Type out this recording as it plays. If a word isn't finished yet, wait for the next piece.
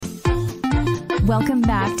Welcome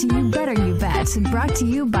back to You Better You Bet, brought to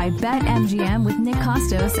you by BetMGM with Nick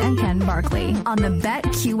Costos and Ken Barkley on the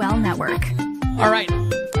BetQL network. All right.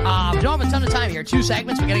 We don't have a ton of time here. 2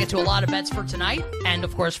 segments. We got to get to a lot of bets for tonight and,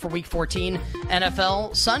 of course, for Week 14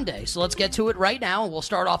 NFL Sunday. So let's get to it right now. We'll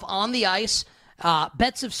start off on the ice.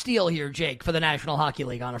 Bets of steel here, Jake, for the National Hockey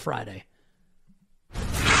League on a Friday.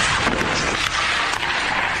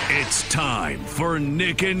 It's time for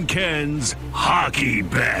Nick and Ken's Hockey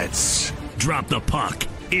Bets. Drop the puck.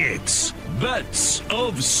 It's Bets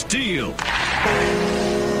of Steel.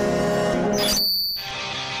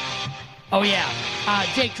 Oh, yeah.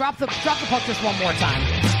 Jake, drop the puck just one more time.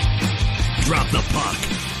 Drop the puck.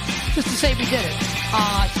 Just to say we did it.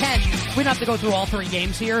 Ken, we don't have to go through all 3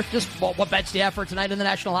 games here. Just what bets do you have for tonight in the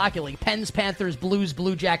National Hockey League? Pens, Panthers, Blues,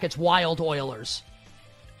 Blue Jackets, Wild, Oilers.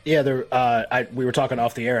 Yeah, we were talking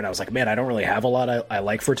off the air, and I was like, man, I don't really have a lot I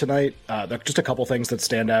like for tonight. There are just a couple things that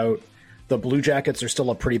stand out. The Blue Jackets are still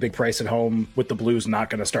a pretty big price at home, with the Blues not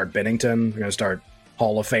going to start Binnington. They're going to start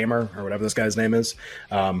Hall of Famer, or whatever this guy's name is,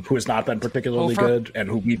 who has not been particularly good, and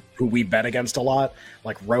who we bet against a lot.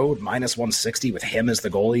 Like Road, minus 160 with him as the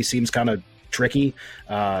goalie seems kind of tricky.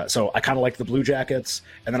 So I kind of like the Blue Jackets,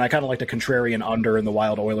 and then I kind of like the contrarian under in the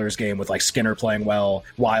Wild Oilers game with like Skinner playing well,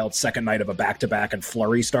 Wild second night of a back-to-back, and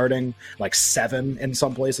Fleury starting, like 7 in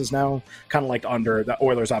some places now. Kind of like under. The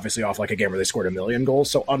Oilers obviously off like a game where they scored 1 million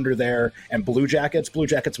goals, so under there. And Blue Jackets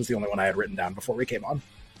was the only one I had written down before we came on.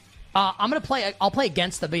 I'll play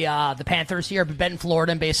against the Panthers here. I've been in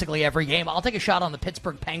Florida in basically every game. I'll take a shot on the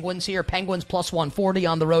Pittsburgh Penguins here. Penguins plus 140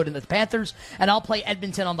 on the road in the Panthers. And I'll play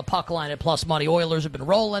Edmonton on the puck line at plus money. Oilers have been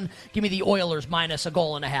rolling. Give me the Oilers minus a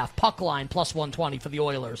goal and a half. Puck line plus 120 for the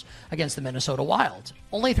Oilers against the Minnesota Wild.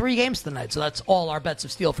 Only 3 games tonight, so that's all our bets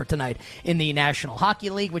of steel for tonight in the National Hockey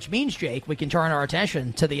League, which means, Jake, we can turn our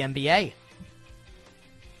attention to the NBA.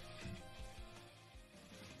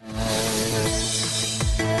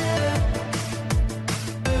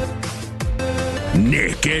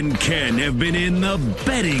 Nick and Ken have been in the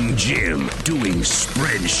betting gym doing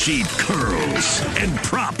spreadsheet curls and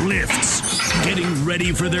prop lifts, getting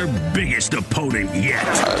ready for their biggest opponent yet.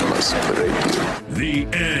 I must break you. The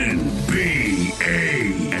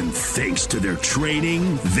NBA. And thanks to their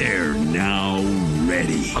training, they're now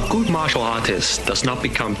ready. A good martial artist does not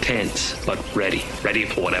become tense, but ready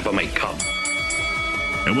for whatever may come.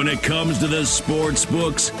 And when it comes to the sports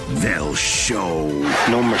books, they'll show.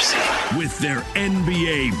 No mercy. With their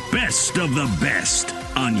NBA best of the best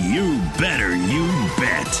on You Better You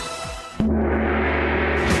Bet.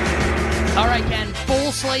 All right, Ken,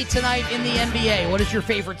 full slate tonight in the NBA. What is your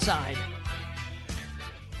favorite side?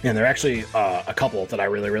 And there are actually a couple that I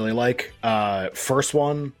really, really like. First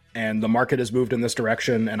one, and the market has moved in this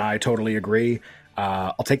direction, and I totally agree.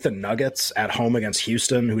 I'll take the Nuggets at home against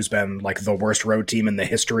Houston, who's been like the worst road team in the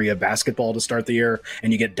history of basketball to start the year.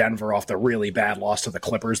 And you get Denver off the really bad loss to the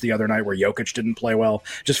Clippers the other night where Jokic didn't play well.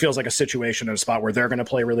 Just feels like a situation in a spot where they're going to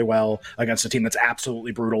play really well against a team that's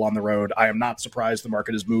absolutely brutal on the road. I am not surprised the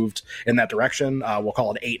market has moved in that direction. We'll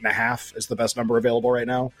call it 8.5 is the best number available right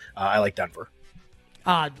now. I like Denver.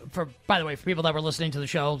 By the way, for people that were listening to the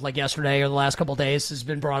show like yesterday or the last couple of days, has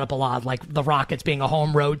been brought up a lot, like the Rockets being a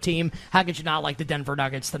home road team. How could you not like the Denver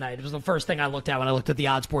Nuggets tonight? It was the first thing I looked at when I looked at the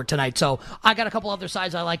odds board tonight. So I got a couple other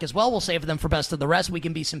sides I like as well. We'll save them for best of the rest. We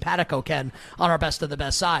can be simpatico, Ken, on our best of the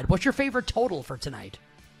best side. What's your favorite total for tonight?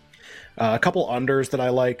 A couple unders that I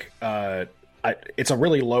like. It's a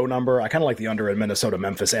really low number. I kind of like the under in Minnesota,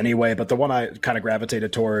 Memphis anyway, but the one I kind of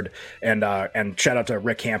gravitated toward, and shout out to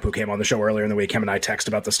Rick Camp, who came on the show earlier in the week. Him and I text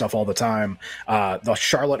about this stuff all the time. The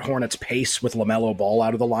Charlotte Hornets pace with LaMelo Ball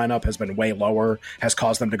out of the lineup has been way lower, has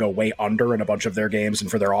caused them to go way under in a bunch of their games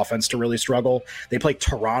and for their offense to really struggle. They play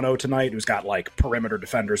Toronto tonight, who's got like perimeter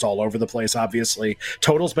defenders all over the place, obviously.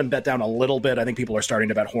 Total's been bet down a little bit. I think people are starting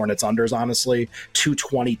to bet Hornets unders, honestly.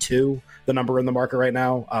 222, the number in the market right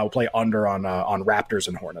now. We'll play under on Raptors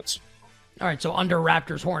and Hornets. All right, so under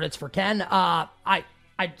Raptors, Hornets for Ken.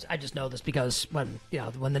 I just know this because when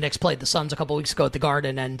the Knicks played the Suns a couple weeks ago at the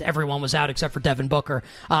Garden and everyone was out except for Devin Booker.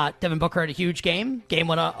 Devin Booker had a huge game. Game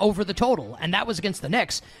went over the total, and that was against the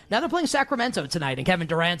Knicks. Now they're playing Sacramento tonight, and Kevin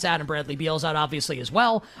Durant's out and Bradley Beal's out obviously as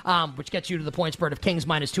well, which gets you to the point spread of Kings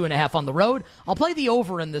minus 2.5 on the road. I'll play the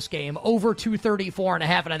over in this game, over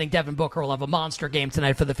 234.5, and I think Devin Booker will have a monster game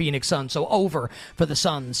tonight for the Phoenix Suns, so over for the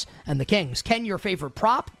Suns and the Kings. Ken, your favorite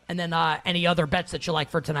prop, and then any other bets that you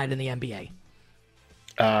like for tonight in the NBA?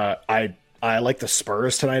 I like the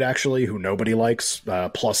Spurs tonight, actually, who nobody likes. +2,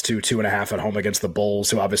 2.5 at home against the Bulls,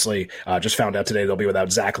 who obviously just found out today they'll be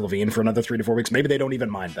without Zach LaVine for another 3 to 4 weeks. Maybe they don't even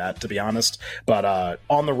mind that, to be honest. But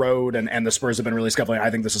on the road, and the Spurs have been really scuffling, I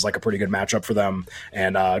think this is like a pretty good matchup for them.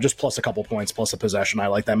 And just plus a couple points, plus a possession. I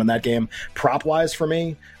like them in that game. Prop-wise for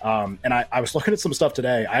me, and I was looking at some stuff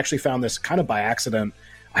today. I actually found this kind of by accident.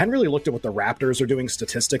 I hadn't really looked at what the Raptors are doing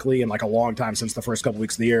statistically in like a long time since the first couple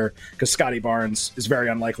weeks of the year, because Scotty Barnes is very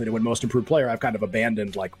unlikely to win Most Improved Player. I've kind of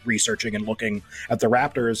abandoned like researching and looking at the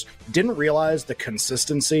Raptors. Didn't realize the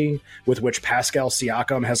consistency with which Pascal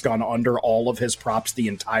Siakam has gone under all of his props the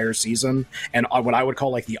entire season, and what I would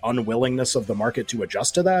call like the unwillingness of the market to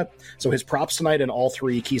adjust to that. So his props tonight in all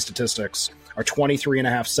 3 key statistics are 23.5,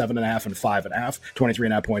 7.5, and 5.5.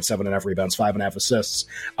 23.5 points, 7.5 rebounds, 5.5 assists.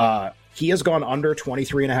 He has gone under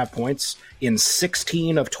 23.5 points in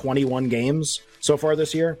 16 of 21 games so far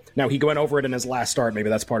this year. Now, he went over it in his last start. Maybe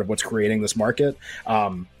that's part of what's creating this market.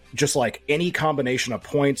 Just like any combination of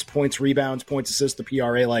points, rebounds, points, assists, the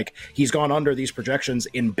PRA, like he's gone under these projections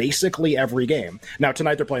in basically every game. Now,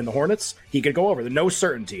 tonight they're playing the Hornets. He could go over. There's no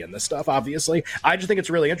certainty in this stuff, obviously. I just think it's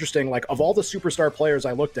really interesting. Like, of all the superstar players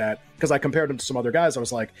I looked at, because I compared him to some other guys, I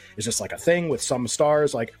was like, is this like a thing with some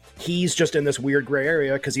stars? Like, he's just in this weird gray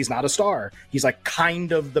area because he's not a star. He's like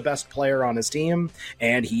kind of the best player on his team,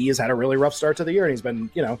 and he has had a really rough start to the year, and he's been,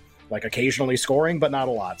 like occasionally scoring, but not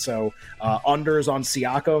a lot. So unders on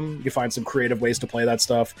Siakam, you find some creative ways to play that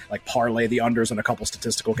stuff, like parlay the unders in a couple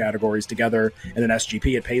statistical categories together. In an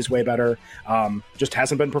SGP, it pays way better. Just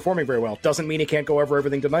hasn't been performing very well. Doesn't mean he can't go over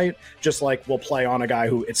everything tonight. Just like we'll play on a guy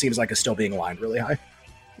who it seems like is still being lined really high.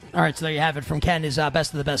 All right, so there you have it from Ken, his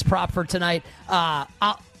best of the best prop for tonight.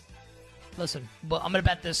 Listen, but I'm going to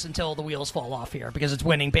bet this until the wheels fall off here because it's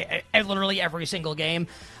winning literally every single game.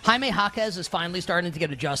 Jaime Jaquez is finally starting to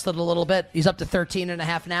get adjusted a little bit. He's up to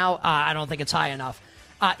 13.5 now. I don't think it's high enough.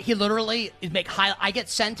 He literally I get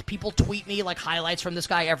sent, people tweet me like highlights from this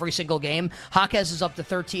guy every single game. Jaquez is up to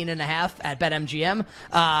 13.5 at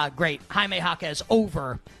BetMGM. Great. Jaime Jaquez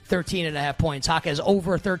over 13.5 points. Jaquez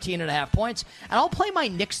over 13.5 points. And I'll play my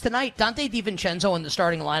Knicks tonight. Dante DiVincenzo in the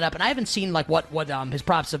starting lineup. And I haven't seen like what his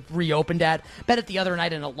props have reopened at. Bet it the other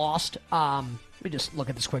night and it lost. Let me just look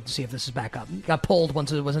at this quick to see if this is back up. Got pulled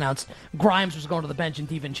once it was announced Grimes was going to the bench and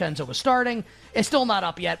DiVincenzo was starting. It's still not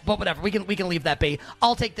up yet, but whatever. We can leave that be.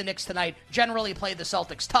 I'll take the Knicks tonight. Generally play the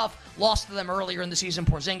Celtics tough. Lost to them earlier in the season.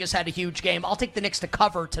 Porzingis had a huge game. I'll take the Knicks to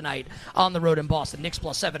cover tonight on the road in Boston. Knicks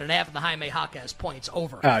plus 7.5 and the Jaime Jaquez points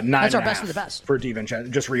over. That's our best of the best. For DiVincenzo.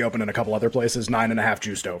 Just reopened in a couple other places. 9.5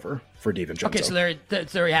 juiced over for DiVincenzo. Okay, so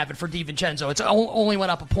there you have it for DiVincenzo. It's only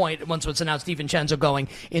went up a point once it's announced DiVincenzo going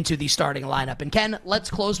into the starting lineup. And Ken, let's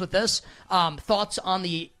close with this. Thoughts on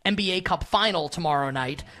the NBA Cup final tomorrow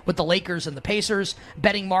night with the Lakers and the Pacers.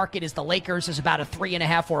 Betting market is the Lakers is about a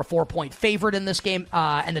 3.5 or a 4-point favorite in this game,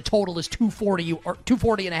 and the total is 240 or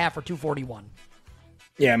 240.5 or 241.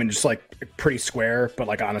 Yeah, I mean, just like pretty square, but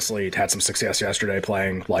like honestly, it had some success yesterday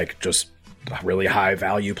playing like just really high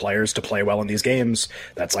value players to play well in these games.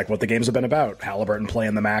 That's like what the games have been about. Halliburton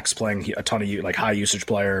playing the max, playing a ton of like high usage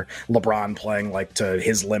player. LeBron playing like to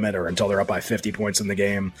his limit or until they're up by 50 points in the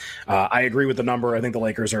game. I agree with the number. I think the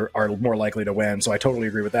Lakers are more likely to win. So I totally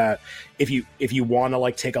agree with that. If you want to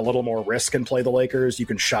like take a little more risk and play the Lakers, you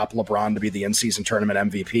can shop LeBron to be the in-season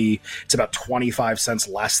tournament MVP. It's about 25 cents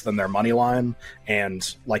less than their money line.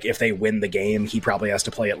 And like if they win the game, he probably has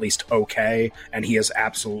to play at least okay. And he has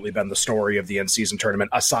absolutely been the story of the in-season tournament,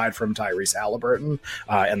 aside from Tyrese Halliburton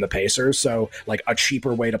and the Pacers. So like a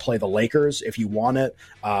cheaper way to play the Lakers if you want it.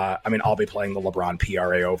 I mean, I'll be playing the LeBron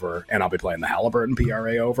PRA over and I'll be playing the Halliburton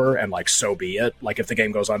PRA over, and like so be it. Like if the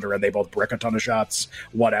game goes under and they both brick a ton of shots,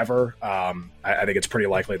 whatever. I think it's pretty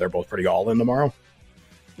likely they're both pretty all in tomorrow.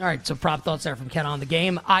 All right, so prop thoughts there from Ken on the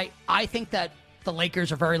game. I think that the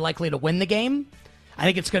Lakers are very likely to win the game. I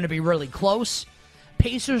think it's going to be really close.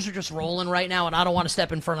 Pacers are just rolling right now, and I don't want to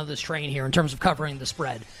step in front of this train here in terms of covering the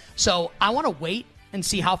spread. So I want to wait and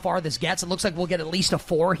see how far this gets. It looks like we'll get at least a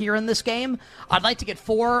 4 here in this game. I'd like to get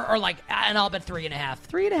 4 or like, and I'll bet 3.5.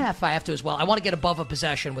 3.5 I have to as well. I want to get above a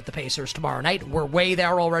possession with the Pacers tomorrow night. We're way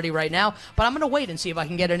there already right now, but I'm going to wait and see if I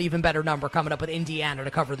can get an even better number coming up with Indiana to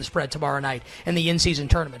cover the spread tomorrow night in the in-season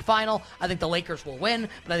tournament final. I think the Lakers will win,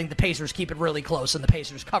 but I think the Pacers keep it really close, and the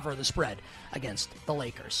Pacers cover the spread against the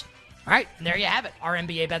Lakers. All right, and there you have it. Our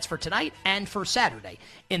NBA bets for tonight and for Saturday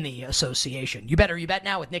in the association. You better you bet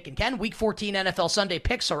now with Nick and Ken. Week 14 NFL Sunday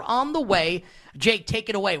picks are on the way. Jake, take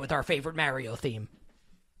it away with our favorite Mario theme.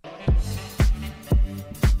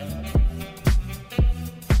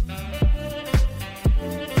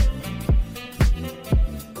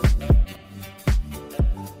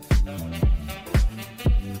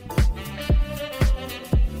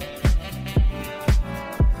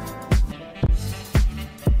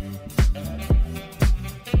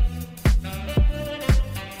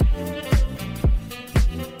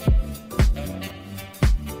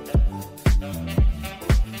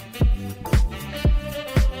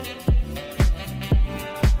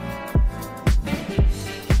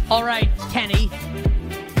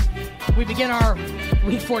 begin our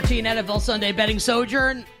Week 14 NFL Sunday betting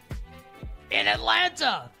sojourn in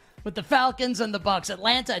Atlanta with the Falcons and the Bucks.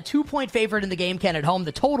 Atlanta, a 2-point favorite in the game, Ken, at home.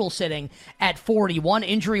 The total sitting at 41.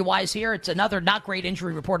 Injury-wise here, it's another not great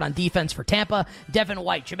injury report on defense for Tampa. Devin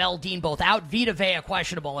White, Jamel Dean both out. Vita Vea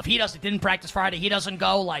questionable. If he didn't practice Friday, he doesn't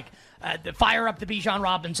go. Fire up the Bijan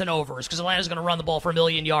Robinson overs because Atlanta's going to run the ball for 1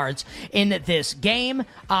 million yards in this game.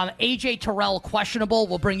 A.J. Terrell questionable.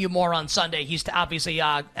 We'll bring you more on Sunday. He's obviously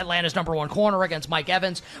Atlanta's number one corner against Mike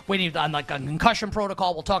Evans. Waiting on a concussion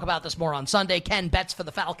protocol. We'll talk about this more on Sunday. Ken, bets for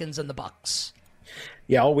the Falcons and the Bucks.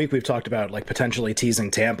 Yeah, all week we've talked about potentially teasing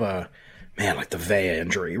Tampa. Man, the Vea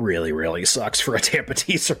injury really, really sucks for a Tampa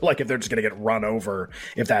teaser. If they're just going to get run over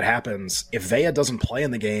if that happens. If Vea doesn't play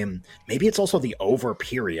in the game, maybe it's also the over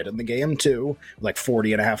period in the game too.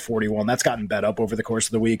 40.5, 41. That's gotten bet up over the course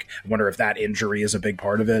of the week. I wonder if that injury is a big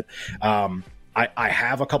part of it. I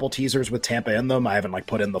have a couple teasers with Tampa in them. I haven't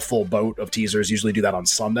put in the full boat of teasers. Usually do that on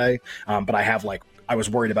Sunday. But I have I was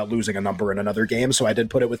worried about losing a number in another game, so I did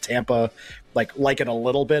put it with Tampa, like it a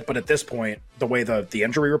little bit. But at this point, the way the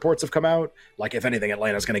injury reports have come out, if anything,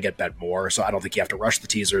 Atlanta's going to get bet more. So I don't think you have to rush the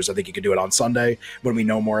teasers. I think you can do it on Sunday when we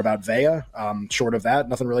know more about Vea. Short of that,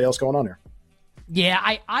 nothing really else going on here. Yeah,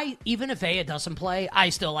 I even if Vea doesn't play, I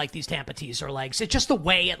still like these Tampa teaser legs. It's just the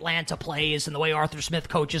way Atlanta plays and the way Arthur Smith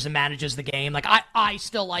coaches and manages the game. I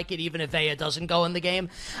still like it even if Vea doesn't go in the game.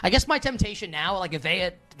 I guess my temptation now, if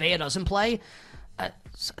Vea doesn't play, I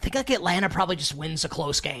think Atlanta probably just wins a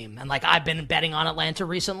close game. And I've been betting on Atlanta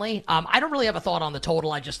recently. I don't really have a thought on the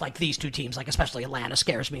total. I just like these two teams, especially Atlanta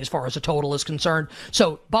scares me as far as the total is concerned.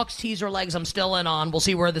 So Bucks teaser legs I'm still in on. We'll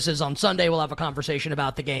see where this is on Sunday. We'll have a conversation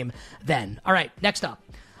about the game then. All right, next up,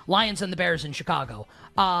 Lions and the Bears in Chicago.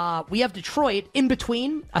 We have Detroit in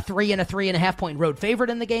between a 3 and a 3.5 point road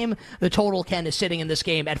favorite in the game. The total, Ken, is sitting in this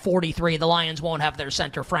game at 43. The Lions won't have their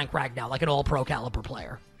center, Frank Ragnow, an all-pro caliber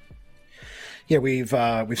player. Yeah,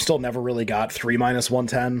 we've still never really got 3 minus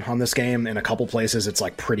 110 on this game. In a couple places, it's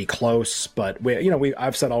pretty close. But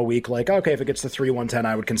I've said all week okay, if it gets to 3-110,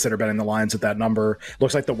 I would consider betting the Lions at that number.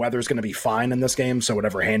 Looks like the weather's going to be fine in this game, so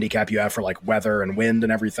whatever handicap you have for weather and wind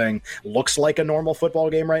and everything looks like a normal football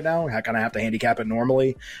game right now. I kind of have to handicap it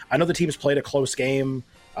normally. I know the teams played a close game.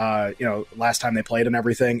 Last time they played and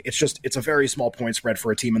everything. It's a very small point spread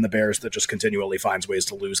for a team in the Bears that just continually finds ways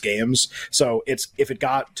to lose games. So if it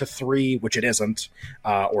got to 3, which it isn't,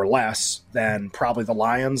 or less, then probably the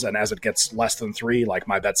Lions. And as it gets less than 3,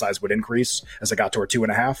 my bet size would increase as it got toward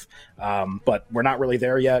 2.5. But we're not really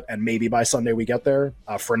there yet. And maybe by Sunday we get there.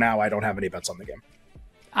 For now, I don't have any bets on the game.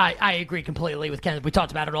 I agree completely with Ken. We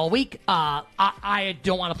talked about it all week. I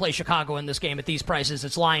don't want to play Chicago in this game at these prices.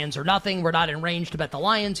 It's Lions or nothing. We're not in range to bet the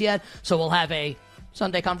Lions yet, so we'll have a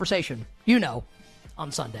Sunday conversation,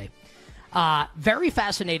 on Sunday. Very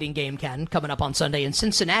fascinating game, Ken, coming up on Sunday in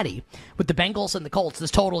Cincinnati with the Bengals and the Colts. This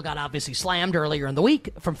total got obviously slammed earlier in the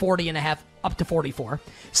week from 40.5 up to 44.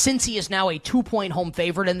 Cincy is now a 2-point home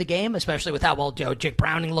favorite in the game, especially with how well Jake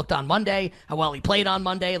Browning looked on Monday, how well he played on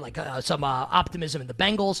Monday, some optimism in the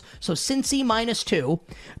Bengals. So Cincy -2.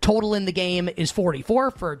 Total in the game is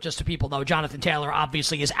 44. For just so people know, Jonathan Taylor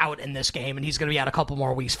obviously is out in this game, and he's going to be out a couple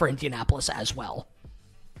more weeks for Indianapolis as well.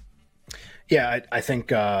 Yeah, I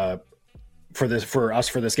think for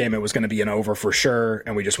this game, it was going to be an over for sure,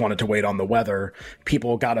 and we just wanted to wait on the weather.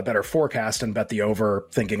 People got a better forecast and bet the over,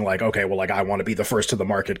 thinking okay, well, I want to be the first to the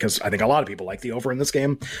market, because I think a lot of people like the over in this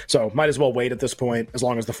game. So might as well wait at this point, as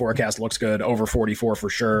long as the forecast looks good. Over 44 for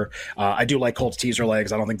sure. I do like Colts teaser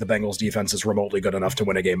legs. I don't think the Bengals defense is remotely good enough to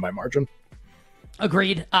win a game by margin.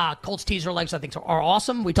 Agreed. Colts teaser legs I think are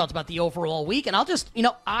awesome. We talked about the overall week, and I'll just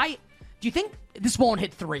do you think this won't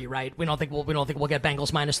hit 3? Right? We don't think we'll get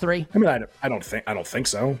Bengals -3. I mean, I don't think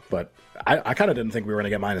so, but I kind of didn't think we were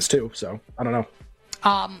going to get -2. So I don't know.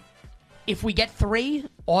 If we get 3,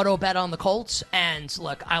 auto bet on the Colts. And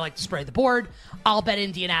look, I like to spray the board. I'll bet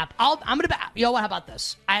Indianapolis. I'm going to bet. You know what? How about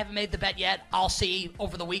this? I haven't made the bet yet. I'll see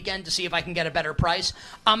over the weekend to see if I can get a better price.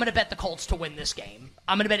 I'm going to bet the Colts to win this game.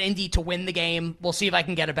 I'm going to bet Indy to win the game. We'll see if I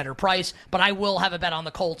can get a better price. But I will have a bet on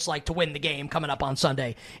the Colts to win the game coming up on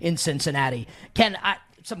Sunday in Cincinnati. Ken,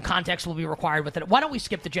 some context will be required with it. Why don't we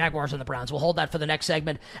skip the Jaguars and the Browns? We'll hold that for the next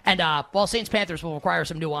segment. And, Saints-Panthers will require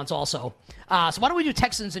some nuance also. So why don't we do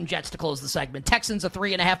Texans and Jets to close the segment? Texans, a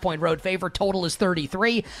 3.5 point road favorite. Total is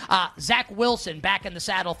 33. Zach Wilson back in the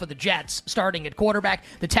saddle for the Jets, starting at quarterback.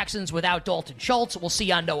 The Texans without Dalton Schultz. We'll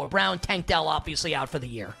see on Noah Brown. Tank Dell obviously out for the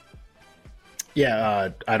year. Yeah,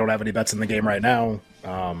 I don't have any bets in the game right now.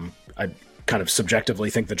 I kind of subjectively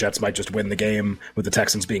think the Jets might just win the game with the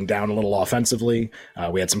Texans being down a little offensively.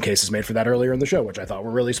 We had some cases made for that earlier in the show, which I thought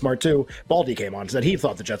were really smart too. Baldy came on and said he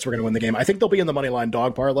thought the Jets were going to win the game. I think they'll be in the moneyline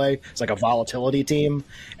dog parlay. It's like a volatility team.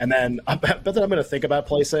 And then I bet that I'm going to think about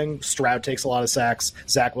placing. Stroud takes a lot of sacks.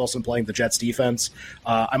 Zach Wilson playing the Jets defense.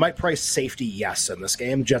 I might price safety yes in this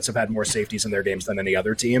game. Jets have had more safeties in their games than any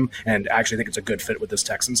other team, and I actually think it's a good fit with this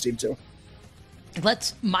Texans team too.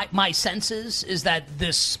 My sense is that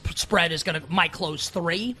this spread might close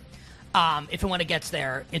 3. If and when it gets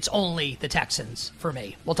there, it's only the Texans for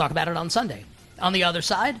me. We'll talk about it on Sunday. On the other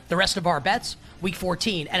side, the rest of our bets, Week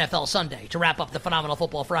 14, NFL Sunday, to wrap up the Phenomenal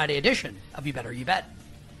Football Friday edition of You Better You Bet.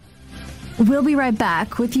 We'll be right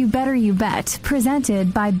back with You Better You Bet,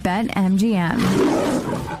 presented by BetMGM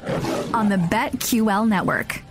on the BetQL network.